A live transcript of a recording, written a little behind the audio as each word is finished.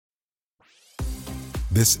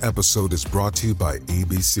This episode is brought to you by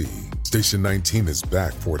ABC. Station 19 is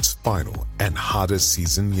back for its final and hottest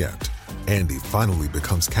season yet. Andy finally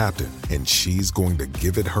becomes captain, and she's going to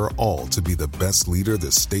give it her all to be the best leader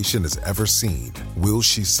the station has ever seen. Will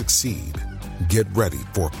she succeed? Get ready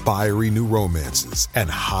for fiery new romances and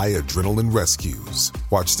high adrenaline rescues.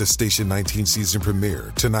 Watch the Station 19 season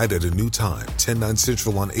premiere tonight at a new time, 10/9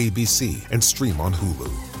 Central on ABC, and stream on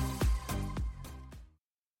Hulu.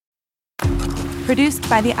 Produced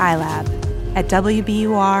by the iLab at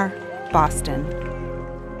WBUR, Boston.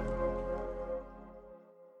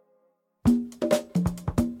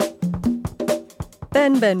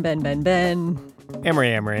 Ben.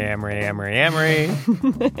 Amory.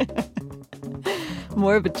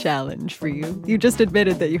 More of a challenge for you. You just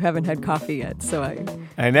admitted that you haven't had coffee yet, so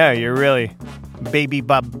I know, you're really baby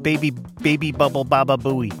bubble baba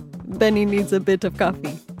booey. Benny needs a bit of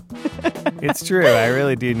coffee. It's true, I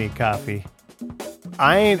really do need coffee.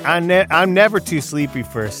 I'm never too sleepy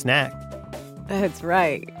for a snack. That's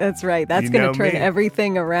right. That's going to turn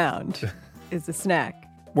everything around. Is a snack.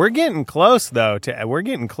 We're getting close though.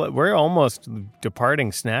 We're almost departing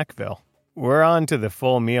Snackville. We're on to the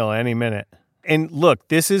full meal any minute. And look,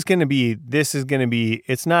 this is going to be,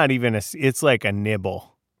 it's not even it's like a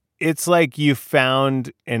nibble. It's like you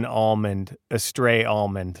found an almond, a stray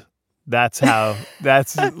almond. That's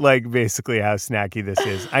like basically how snacky this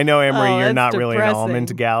is. I know, Amory, you're not really an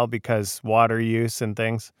almond gal because water use and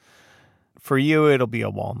things. For you, it'll be a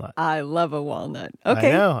walnut. I love a walnut.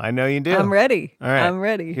 Okay. I know you do. I'm ready. All right. I'm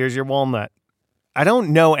ready. Here's your walnut. I don't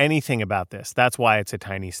know anything about this. That's why it's a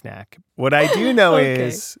tiny snack. What I do know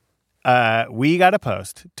is we got a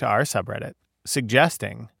post to our subreddit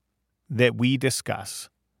suggesting that we discuss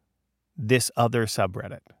this other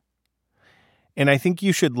subreddit. And I think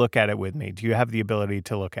you should look at it with me. Do you have the ability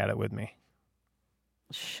to look at it with me?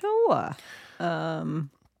 Sure.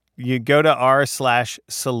 You go to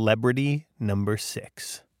r/celebrity number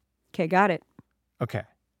 6. Okay, got it. Okay.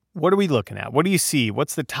 What are we looking at? What do you see?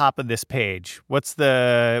 What's the top of this page? What's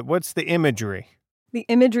the imagery? The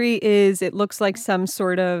imagery is, it looks like some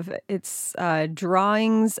sort of, it's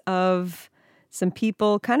drawings of some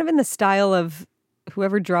people kind of in the style of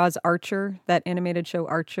whoever draws Archer, that animated show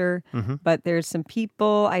Archer. Mm-hmm. But there's some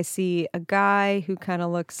people. I see a guy who kind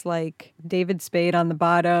of looks like David Spade on the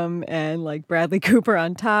bottom and like Bradley Cooper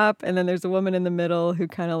on top. And then there's a woman in the middle who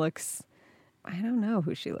kind of looks, I don't know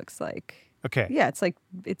who she looks like. Okay. Yeah,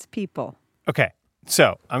 it's people. Okay.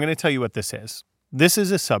 So I'm going to tell you what this is. This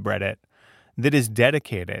is a subreddit that is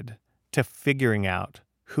dedicated to figuring out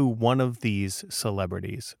who one of these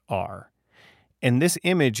celebrities are. And this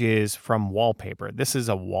image is from Wallpaper. This is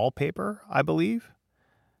a wallpaper, I believe.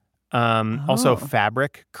 Also,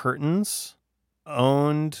 fabric curtains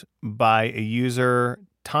owned by a user,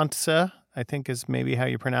 Tantsa, I think is maybe how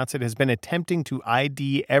you pronounce it, has been attempting to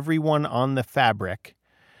ID everyone on the fabric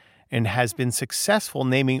and has been successful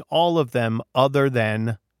naming all of them other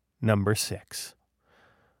than number 6.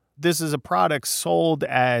 This is a product sold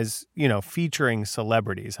as, featuring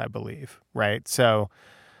celebrities, I believe, right? So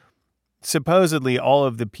supposedly all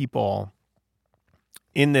of the people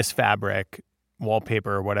in this fabric,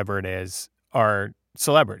 wallpaper, or whatever it is, are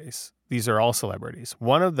celebrities. These are all celebrities.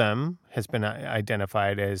 One of them has been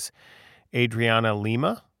identified as Adriana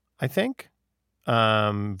Lima, I think,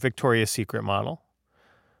 Victoria's Secret model.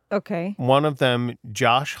 Okay. One of them,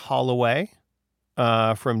 Josh Holloway,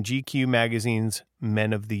 from GQ Magazine's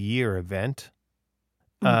Men of the Year event.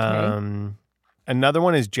 Okay. Another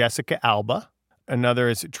one is Jessica Alba. Another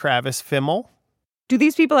is Travis Fimmel. Do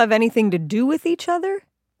these people have anything to do with each other?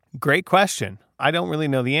 Great question. I don't really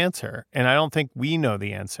know the answer, and I don't think we know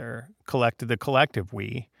the answer. The collective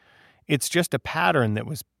we. It's just a pattern that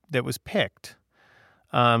was picked.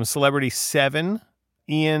 Celebrity 7,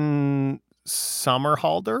 Ian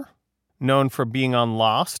Somerhalder, known for being on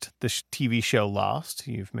Lost, the TV show Lost.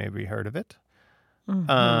 You've maybe heard of it.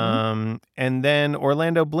 Mm-hmm. And then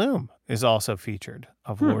Orlando Bloom is also featured,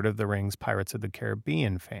 of Lord of the Rings, Pirates of the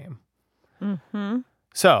Caribbean fame. Mm-hmm.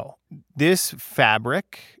 So this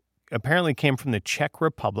fabric apparently came from the Czech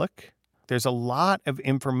Republic. There's a lot of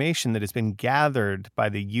information that has been gathered by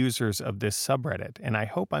the users of this subreddit, and I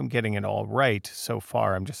hope I'm getting it all right so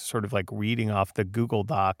far. I'm just sort of like reading off the Google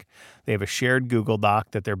Doc. They have a shared Google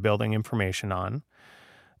Doc that they're building information on.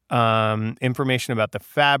 Information about the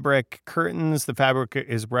fabric curtains. The fabric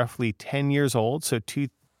is roughly 10 years old, so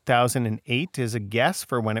 2008 is a guess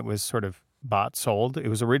for when it was sort of sold. It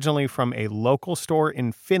was originally from a local store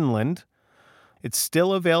in Finland. It's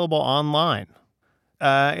still available online.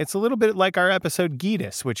 it's a little bit like our episode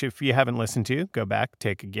Geetus, which if you haven't listened to, go back,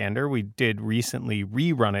 take a gander. We did recently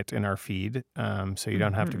rerun it in our feed, so you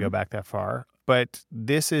don't have to go back that far. But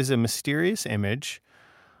this is a mysterious image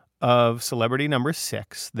of celebrity number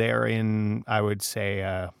 6. They're in, I would say,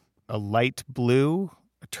 a light blue,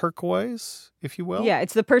 a turquoise, if you will. Yeah,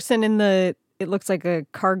 it's the person in it looks like a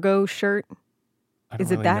cargo shirt. Is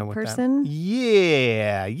it that person?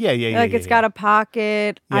 Yeah. Like it's got a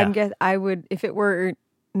pocket. Yeah. I would, if it were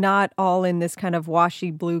not all in this kind of washy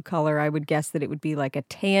blue color, I would guess that it would be like a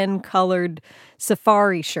tan colored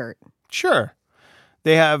safari shirt. Sure.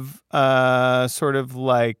 They have sort of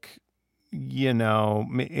like,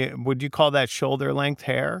 would you call that shoulder length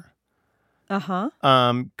hair? Uh-huh.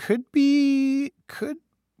 Could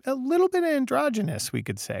a little bit androgynous, we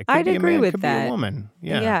could say. Could I'd be agree a man, with could that. be a woman.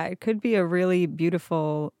 Yeah. Yeah, it could be a really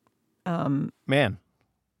beautiful Man.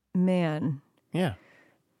 Yeah.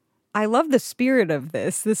 I love the spirit of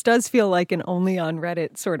this. This does feel like an only on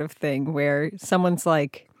Reddit sort of thing where someone's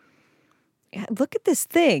like, look at this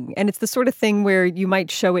thing. And it's the sort of thing where you might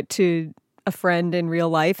show it to a friend in real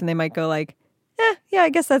life and they might go like, yeah, I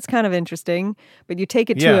guess that's kind of interesting. But you take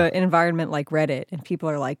it to an environment like Reddit and people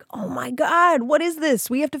are like, oh my God, what is this?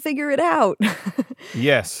 We have to figure it out.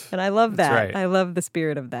 Yes. And I love that. Right. I love the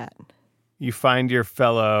spirit of that. You find your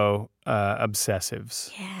fellow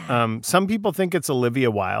obsessives. Yeah. Some people think it's Olivia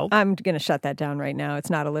Wilde. I'm going to shut that down right now. It's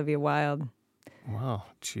not Olivia Wilde. Well,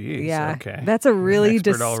 geez. Yeah. Okay. That's a really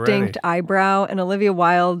Expert already. distinct eyebrow. And Olivia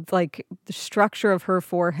Wilde, like the structure of her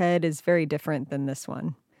forehead is very different than this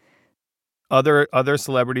one. Other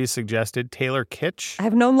celebrities suggested Taylor Kitsch.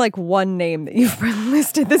 I've known like one name that you've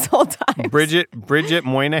listed this whole time. Bridget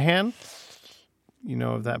Moynihan. You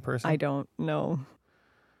know of that person? I don't know.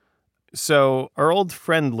 So our old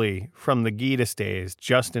friendly from the Geetus days,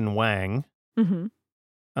 Justin Wang,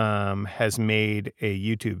 has made a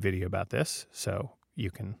YouTube video about this. So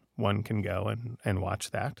one can go and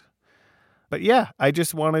watch that. But yeah, I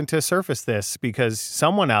just wanted to surface this because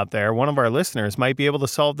someone out there, one of our listeners, might be able to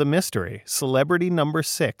solve the mystery. Celebrity number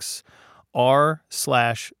 6,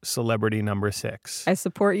 r/celebrity number 6. I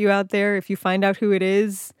support you out there. If you find out who it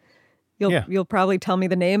is, you'll probably tell me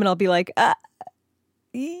the name and I'll be like,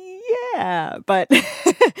 yeah, but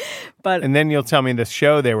and then you'll tell me the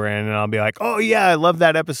show they were in and I'll be like, oh yeah, I love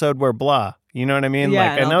that episode where blah. You know what I mean?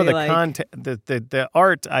 Yeah, like I know the like, content, the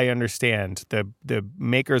art I understand, the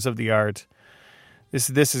makers of the art. This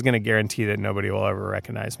is going to guarantee that nobody will ever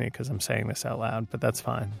recognize me because I'm saying this out loud, but that's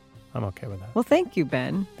fine. I'm okay with that. Well, thank you,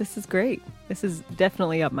 Ben. This is great. This is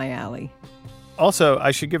definitely up my alley. Also,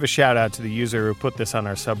 I should give a shout out to the user who put this on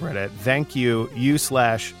our subreddit. Thank you,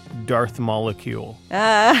 you/Darth Molecule.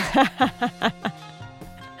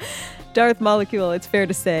 Darth Molecule, it's fair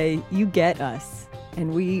to say, you get us.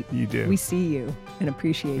 And we do. We see you and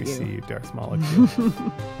appreciate you. We see you, Darth Molecule.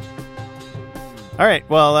 All right,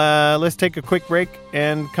 well, let's take a quick break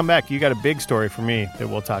and come back. You got a big story for me that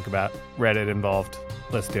we'll talk about. Reddit involved.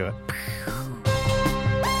 Let's do it.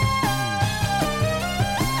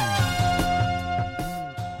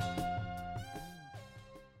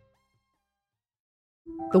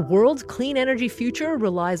 The world's clean energy future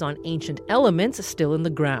relies on ancient elements still in the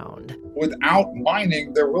ground. Without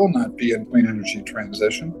mining, there will not be a clean energy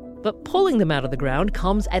transition. But pulling them out of the ground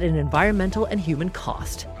comes at an environmental and human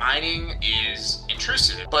cost. Mining is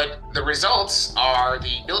intrusive, but the results are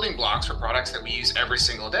the building blocks for products that we use every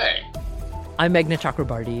single day. I'm Meghna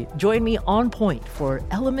Chakrabarty. Join me on Point for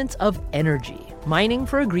Elements of Energy, Mining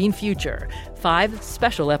for a Green Future. 5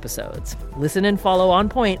 special episodes. Listen and follow On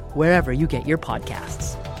Point wherever you get your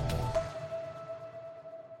podcasts.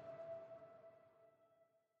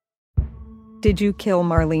 Did you kill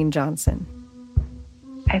Marlene Johnson?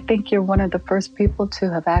 I think you're one of the first people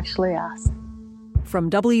to have actually asked.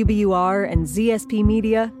 From WBUR and ZSP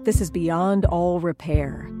Media, this is Beyond All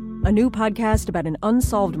Repair, a new podcast about an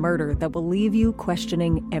unsolved murder that will leave you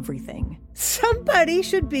questioning everything. Somebody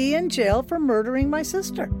should be in jail for murdering my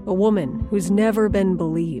sister. A woman who's never been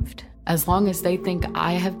believed. As long as they think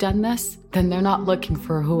I have done this, then they're not looking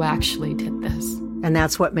for who actually did this. And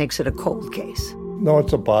that's what makes it a cold case. No,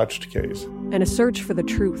 it's a botched case. And a search for the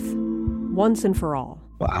truth, once and for all.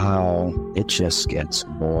 Wow, it just gets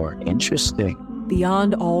more interesting.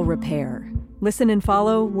 Beyond All Repair. Listen and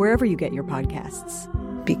follow wherever you get your podcasts.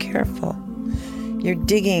 Be careful. You're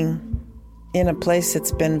digging in a place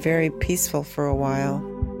that's been very peaceful for a while.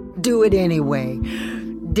 Do it anyway.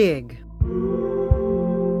 Dig.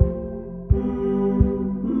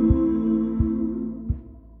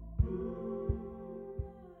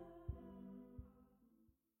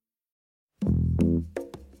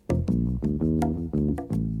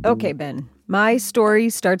 Okay, Ben. My story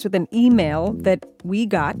starts with an email that we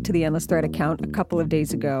got to the Endless Thread account a couple of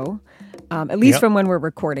days ago, at least from when we're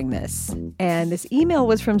recording this. And this email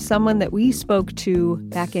was from someone that we spoke to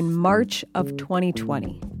back in March of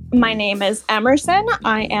 2020. My name is Emerson.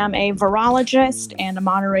 I am a virologist and a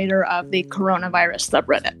moderator of the coronavirus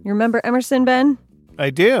subreddit. You remember Emerson, Ben? I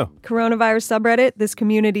do. Coronavirus subreddit, this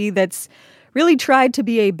community that's really tried to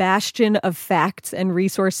be a bastion of facts and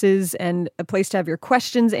resources and a place to have your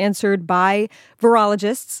questions answered by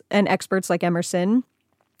virologists and experts like Emerson.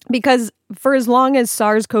 Because for as long as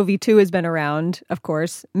SARS-CoV-2 has been around, of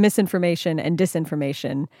course, misinformation and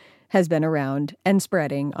disinformation has been around and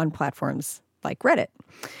spreading on platforms like Reddit.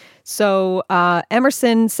 So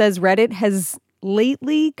Emerson says Reddit has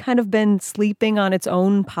lately kind of been sleeping on its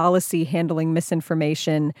own policy handling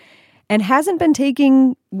misinformation and hasn't been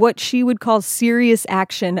taking what she would call serious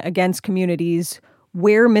action against communities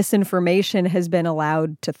where misinformation has been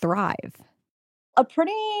allowed to thrive. A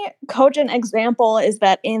pretty cogent example is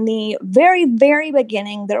that in the very, very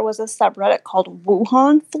beginning, there was a subreddit called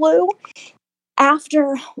Wuhan Flu.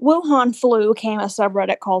 After Wuhan Flu came a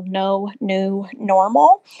subreddit called No New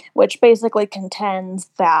Normal, which basically contends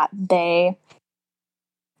that they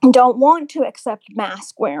don't want to accept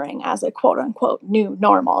mask wearing as a quote-unquote new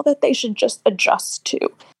normal that they should just adjust to.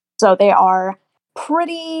 So they are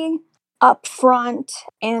pretty upfront,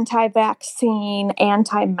 anti-vaccine,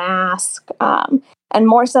 anti-mask, and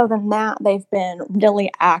more so than that, they've been really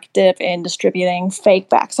active in distributing fake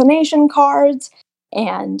vaccination cards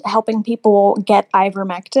and helping people get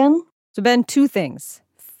ivermectin. So Ben, two things.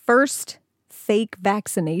 First, fake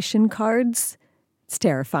vaccination cards. It's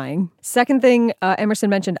terrifying. Second thing, Emerson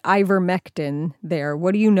mentioned ivermectin there.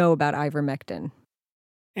 What do you know about ivermectin?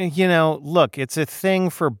 You know, look, it's a thing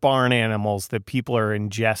for barn animals that people are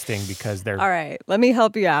ingesting because they're... All right, let me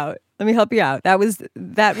help you out. That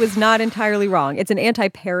was not entirely wrong. It's an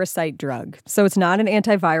anti-parasite drug. So it's not an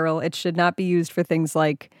antiviral. It should not be used for things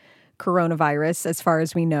like coronavirus, as far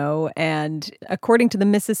as we know. And according to the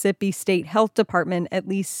Mississippi State Health Department, at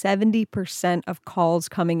least 70% of calls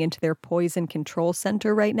coming into their poison control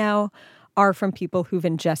center right now are from people who've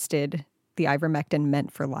ingested the ivermectin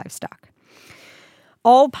meant for livestock.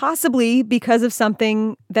 All possibly because of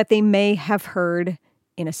something that they may have heard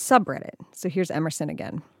in a subreddit. So here's Emerson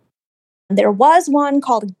again. There was one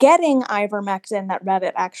called Getting Ivermectin that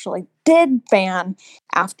Reddit actually did ban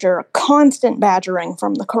after constant badgering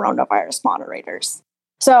from the coronavirus moderators.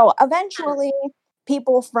 So eventually,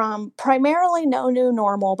 people from primarily No New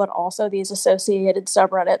Normal, but also these associated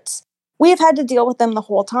subreddits, we've had to deal with them the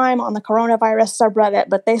whole time on the coronavirus subreddit,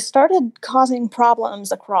 but they started causing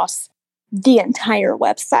problems across the entire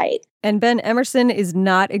website. And Ben, Emerson is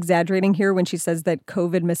not exaggerating here when she says that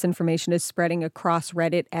COVID misinformation is spreading across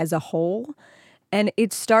Reddit as a whole. And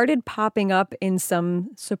it started popping up in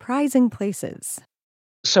some surprising places.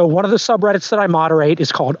 So one of the subreddits that I moderate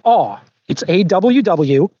is called AWW. It's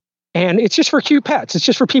AWW. And it's just for cute pets. It's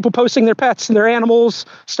just for people posting their pets and their animals,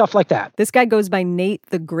 stuff like that. This guy goes by Nate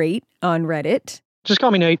the Great on Reddit. Just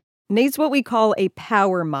call me Nate. Nate's what we call a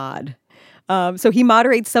power mod. So he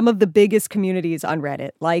moderates some of the biggest communities on Reddit,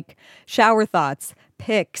 like Shower Thoughts,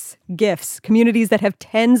 Pics, GIFs, communities that have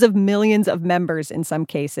tens of millions of members in some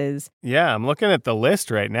cases. Yeah, I'm looking at the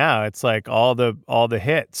list right now. It's like all the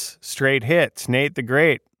hits, straight hits, Nate the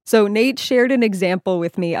Great. So Nate shared an example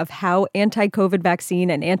with me of how anti-COVID vaccine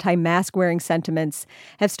and anti-mask wearing sentiments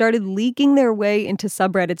have started leaking their way into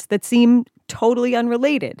subreddits that seem totally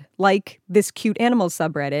unrelated, like this cute animal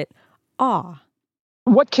subreddit, Aw.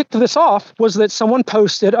 What kicked this off was that someone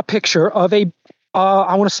posted a picture of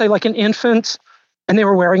I want to say like an infant, and they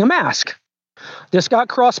were wearing a mask. This got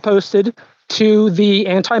cross-posted to the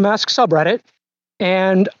anti-mask subreddit,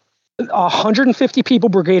 and 150 people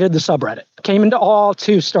brigaded the subreddit, came into all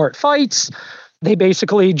to start fights. They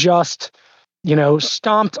basically just,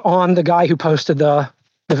 stomped on the guy who posted the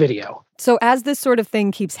video. So as this sort of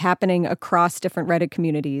thing keeps happening across different Reddit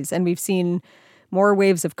communities, and we've seen more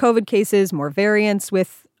waves of COVID cases, more variants,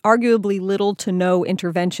 with arguably little to no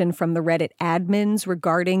intervention from the Reddit admins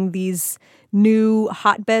regarding these new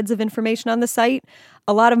hotbeds of information on the site,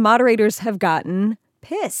 a lot of moderators have gotten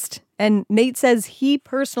pissed. And Nate says he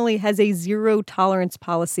personally has a zero tolerance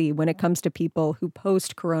policy when it comes to people who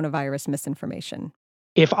post coronavirus misinformation.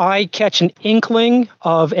 If I catch an inkling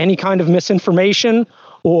of any kind of misinformation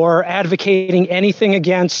or advocating anything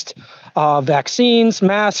against vaccines,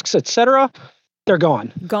 masks, etc., they're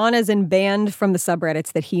gone. Gone as in banned from the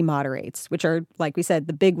subreddits that he moderates, which are, like we said,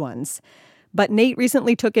 the big ones. But Nate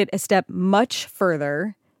recently took it a step much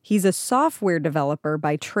further. He's a software developer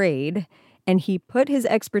by trade, and he put his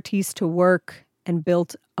expertise to work and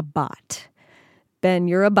built a bot. Ben,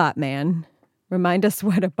 you're a bot man. Remind us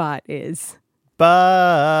what a bot is.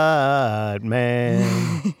 Bot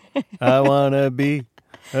man. I want to be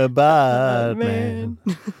a bot man.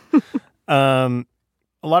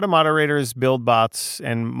 A lot of moderators build bots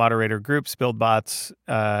and moderator groups build bots,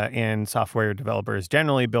 and software developers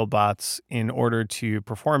generally build bots in order to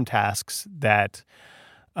perform tasks that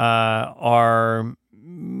are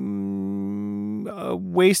a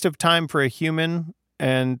waste of time for a human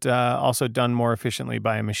and also done more efficiently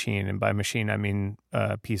by a machine. And by machine, I mean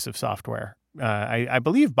a piece of software. I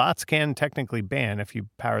believe bots can technically ban if you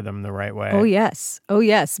power them the right way. Oh,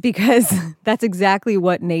 yes, because that's exactly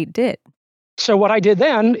what Nate did. So what I did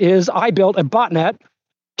then is I built a botnet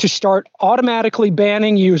to start automatically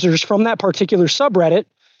banning users from that particular subreddit.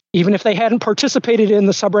 Even if they hadn't participated in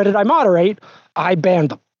the subreddit I moderate, I banned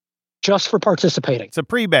them just for participating. It's a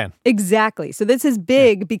pre-ban. Exactly. So this is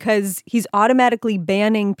big because he's automatically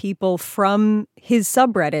banning people from his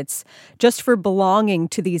subreddits just for belonging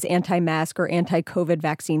to these anti-mask or anti-COVID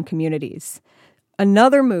vaccine communities.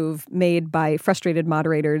 Another move made by frustrated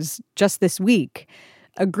moderators just this week.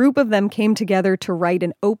 A group of them came together to write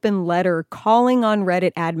an open letter calling on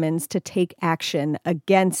Reddit admins to take action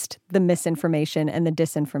against the misinformation and the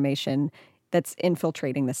disinformation that's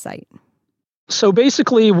infiltrating the site. So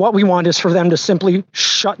basically what we want is for them to simply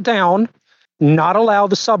shut down, not allow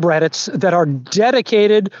the subreddits that are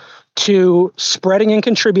dedicated to spreading and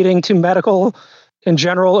contributing to medical and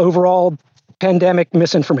general overall pandemic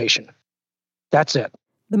misinformation. That's it.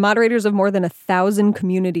 The moderators of more than 1,000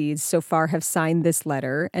 communities so far have signed this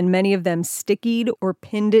letter, and many of them stickied or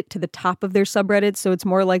pinned it to the top of their subreddit so it's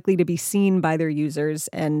more likely to be seen by their users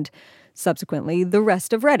and subsequently the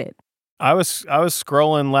rest of Reddit. I was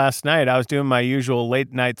scrolling last night. I was doing my usual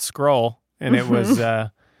late night scroll, and it was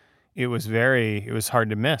hard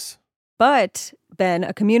to miss. But Ben,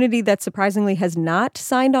 a community that surprisingly has not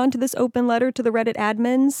signed on to this open letter to the Reddit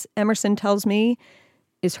admins, Emerson tells me,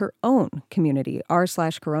 is her own community,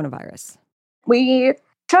 r/coronavirus. We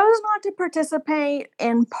chose not to participate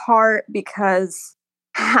in part because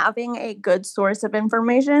having a good source of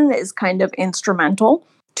information is kind of instrumental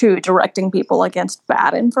to directing people against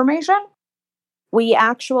bad information. We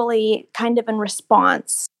actually, kind of in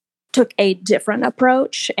response, took a different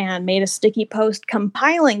approach and made a sticky post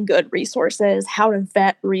compiling good resources, how to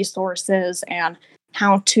vet resources, and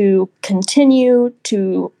how to continue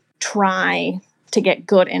to try to get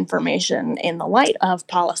good information in the light of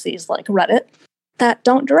policies like Reddit that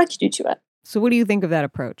don't direct you to it. So what do you think of that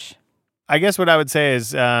approach? I guess what I would say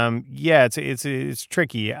is, it's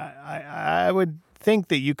tricky. I would think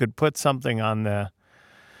that you could put something on the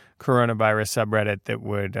coronavirus subreddit that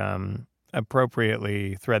would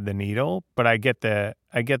appropriately thread the needle, but I get the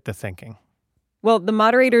thinking. Well, the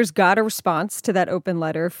moderators got a response to that open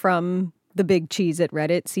letter from the big cheese at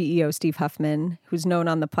Reddit, CEO Steve Huffman, who's known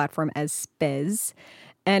on the platform as Spez.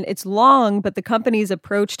 And it's long, but the company's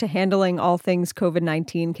approach to handling all things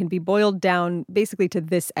COVID-19 can be boiled down basically to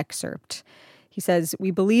this excerpt. He says,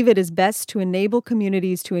 "We believe it is best to enable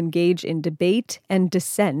communities to engage in debate and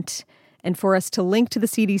dissent, and for us to link to the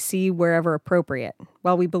CDC wherever appropriate.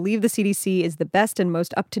 While we believe the CDC is the best and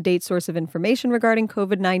most up-to-date source of information regarding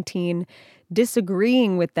COVID-19,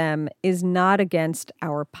 disagreeing with them is not against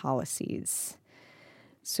our policies."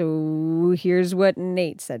 So here's what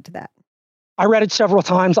Nate said to that. I read it several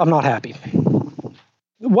times. I'm not happy.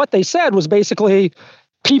 What they said was basically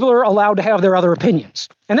people are allowed to have their other opinions.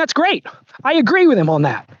 And that's great. I agree with him on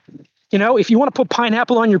that. You know, if you want to put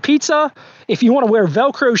pineapple on your pizza, if you want to wear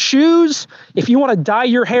Velcro shoes, if you want to dye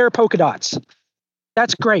your hair polka dots,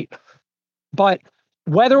 that's great. But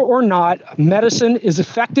whether or not medicine is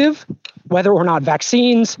effective, whether or not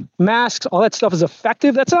vaccines, masks, all that stuff is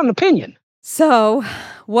effective, that's not an opinion. So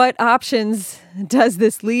what options does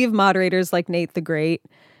this leave moderators like Nate the Great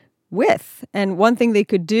with? And one thing they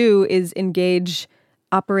could do is engage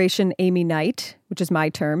Operation Amy Knight, which is my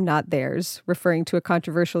term, not theirs, referring to a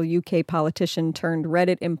controversial UK politician turned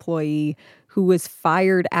Reddit employee who was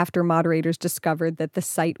fired after moderators discovered that the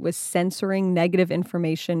site was censoring negative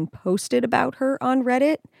information posted about her on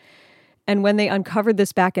Reddit. And when they uncovered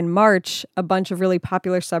this back in March, a bunch of really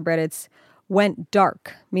popular subreddits went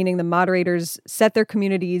dark, meaning the moderators set their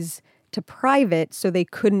communities to private so they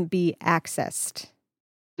couldn't be accessed.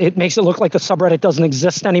 It makes it look like the subreddit doesn't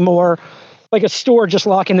exist anymore, like a store just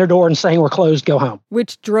locking their door and saying we're closed, go home.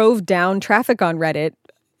 Which drove down traffic on Reddit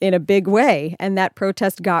in a big way, and that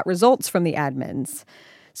protest got results from the admins.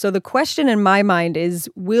 So the question in my mind is,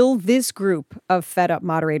 will this group of fed-up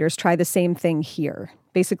moderators try the same thing here?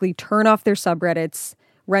 Basically turn off their subreddits,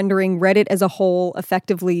 rendering Reddit as a whole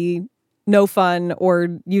effectively no fun or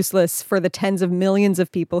useless for the tens of millions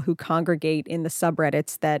of people who congregate in the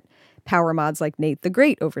subreddits that power mods like Nate the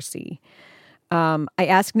Great oversee. I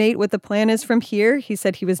asked Nate what the plan is from here. He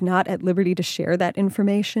said he was not at liberty to share that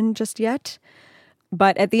information just yet.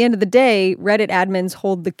 But at the end of the day, Reddit admins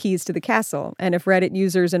hold the keys to the castle. And if Reddit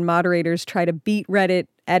users and moderators try to beat Reddit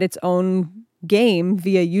at its own game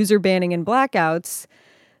via user banning and blackouts,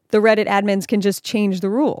 the Reddit admins can just change the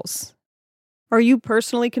rules. Are you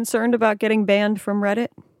personally concerned about getting banned from Reddit?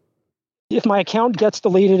 If my account gets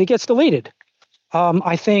deleted, it gets deleted.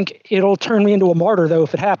 I think it'll turn me into a martyr, though,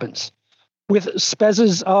 if it happens. With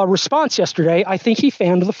Spez's response yesterday, I think he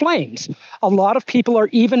fanned the flames. A lot of people are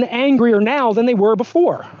even angrier now than they were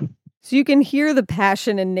before. So you can hear the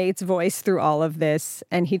passion in Nate's voice through all of this.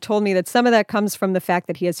 And he told me that some of that comes from the fact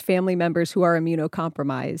that he has family members who are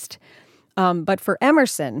immunocompromised. But for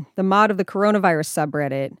Emerson, the mod of the coronavirus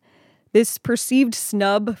subreddit, this perceived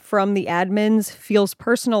snub from the admins feels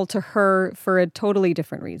personal to her for a totally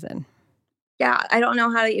different reason. Yeah, I don't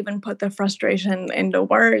know how to even put the frustration into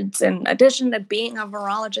words. In addition to being a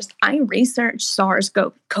virologist, I research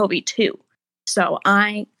SARS-CoV-2. So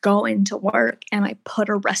I go into work and I put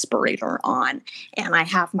a respirator on and I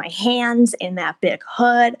have my hands in that big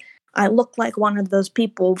hood. I look like one of those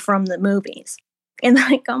people from the movies. And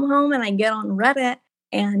I come home and I get on Reddit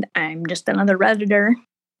and I'm just another Redditor.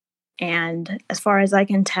 And as far as I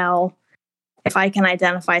can tell, if I can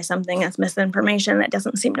identify something as misinformation, that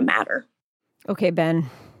doesn't seem to matter. Okay, Ben.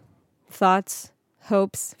 Thoughts,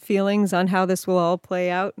 hopes, feelings on how this will all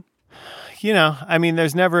play out?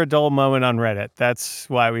 There's never a dull moment on Reddit. That's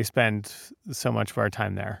why we spend so much of our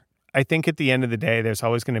time there. I think at the end of the day, there's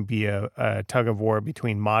always going to be a tug of war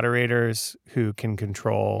between moderators who can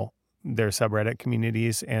control their subreddit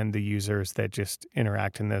communities and the users that just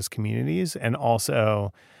interact in those communities, and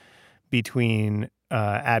also between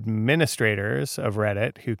administrators of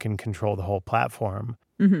Reddit who can control the whole platform.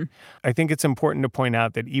 Mm-hmm. I think it's important to point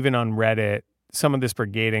out that even on Reddit, some of this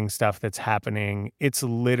brigading stuff that's happening, it's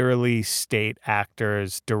literally state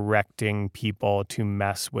actors directing people to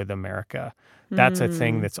mess with America. That's a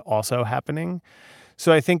thing that's also happening.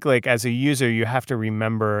 So I think, as a user, you have to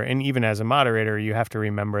remember, and even as a moderator, you have to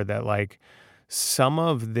remember that, some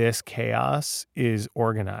of this chaos is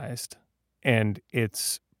organized and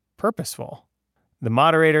it's purposeful. The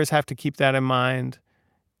moderators have to keep that in mind,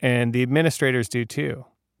 and the administrators do too.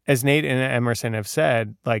 As Nate and Emerson have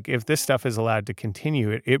said, if this stuff is allowed to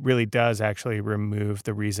continue, it really does actually remove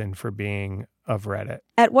the reason for being of Reddit.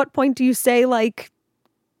 At what point do you say,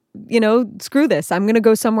 screw this, I'm going to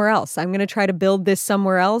go somewhere else. I'm going to try to build this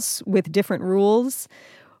somewhere else with different rules?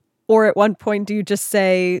 Or at one point do you just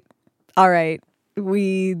say, all right,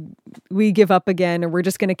 we give up again, or we're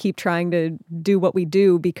just going to keep trying to do what we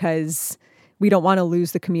do because we don't want to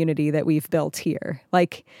lose the community that we've built here?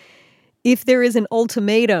 If there is an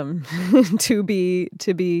ultimatum to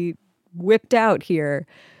be whipped out here,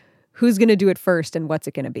 who's going to do it first and what's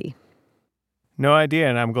it going to be? No idea,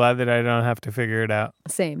 and I'm glad that I don't have to figure it out.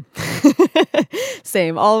 Same.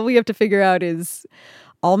 Same. All we have to figure out is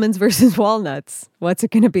almonds versus walnuts. What's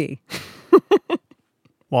it going to be?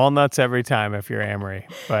 Walnuts every time if you're Amory,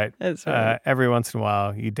 but that's right. Every once in a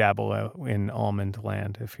while you dabble in almond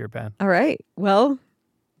land if you're Ben. All right. Well,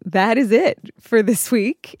 that is it for this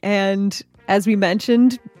week. And as we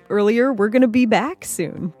mentioned earlier, we're going to be back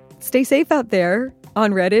soon. Stay safe out there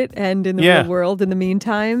on Reddit and in the real world in the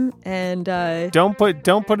meantime. And don't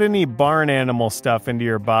put any barn animal stuff into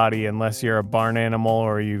your body unless you're a barn animal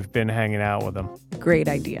or you've been hanging out with them. Great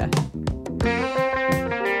idea.